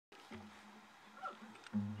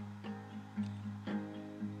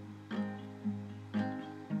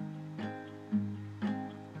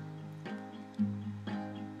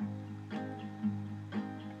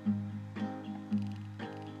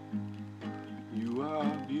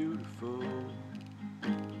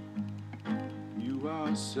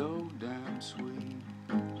You're so damn sweet,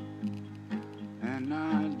 and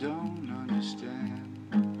I don't understand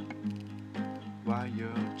why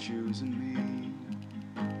you're choosing me.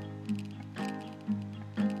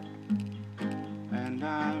 And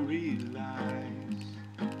I realize,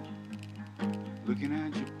 looking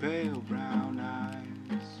at your pale brown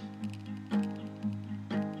eyes,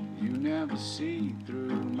 you never see through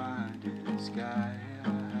my disguise.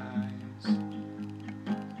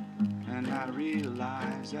 And I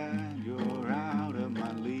realize that you're out of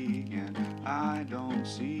my league, and I don't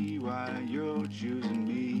see why you're choosing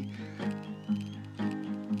me.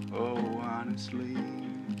 Oh, honestly,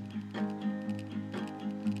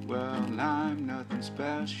 well, I'm nothing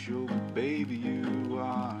special, but baby, you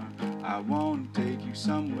are. I wanna take you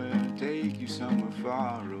somewhere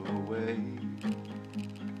far away.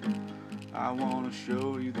 I wanna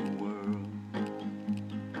show you the world.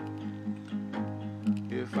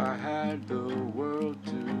 If I had the world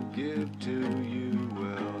to give to you,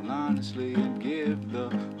 well, honestly, I'd give the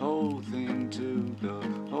whole thing to the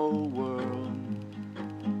whole world,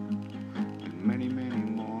 and many, many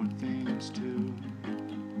more things too.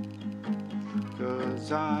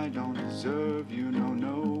 'Cause I don't deserve you, no,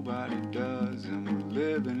 nobody does. And we're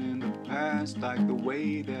living in the past like the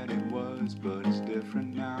way that it was, but it's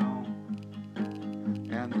different now,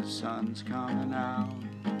 and the sun's coming out.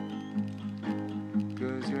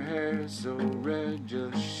 'Cause your hair's so red,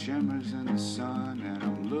 just shimmers in the sun. And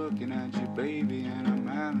I'm looking at you, baby, and I'm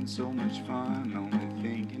having so much fun, only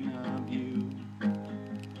thinking of you.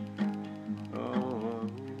 Oh,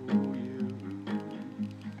 you.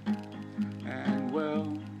 And well,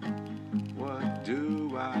 what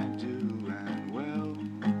do I do? And well,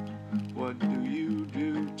 what do you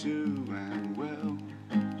do too? And well,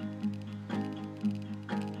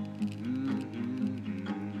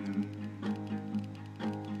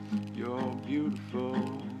 you're beautiful,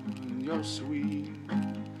 and you're sweet,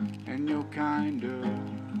 and you're kinder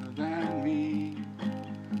than me.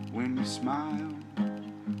 When you smile,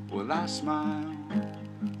 well, I smile.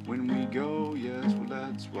 When we go, yes, well,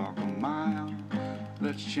 let's walk a mile.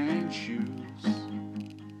 Let's change shoes,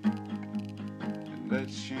 and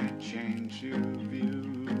let's change your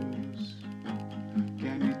views.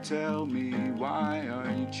 Can you tell me, why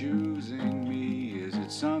are you choosing me? Is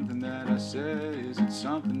it something that I said? Is it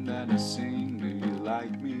something that I sing? Do you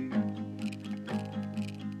like me?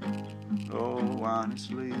 Oh,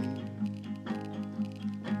 honestly,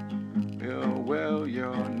 yeah, well,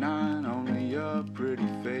 you're not only a pretty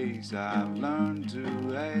face. I've learned to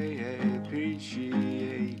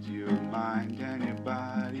appreciate your mind and your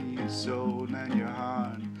body, your soul and your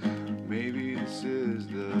heart. Maybe this is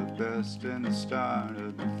the best and the start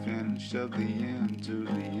of the finish of the end to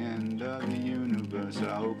the end of the universe.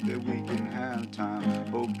 I hope that we can have time,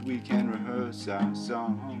 hope we can rehearse our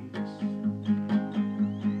songs.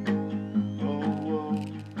 Oh, oh,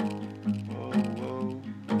 oh, oh,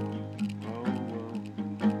 oh, oh.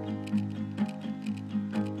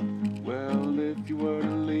 Well, if you were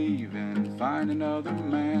to leave and find another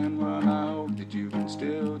man, well, I hope that you can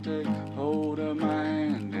still take hold of my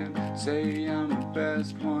hand and say I'm the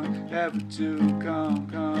best one ever to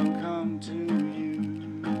come to you.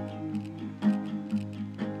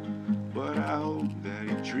 But I hope that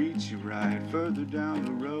he treats you right further down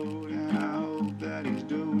the road, and I hope that he's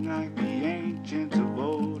doing like the ancients of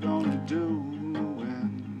old, only doing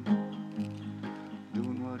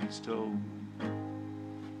what he's told.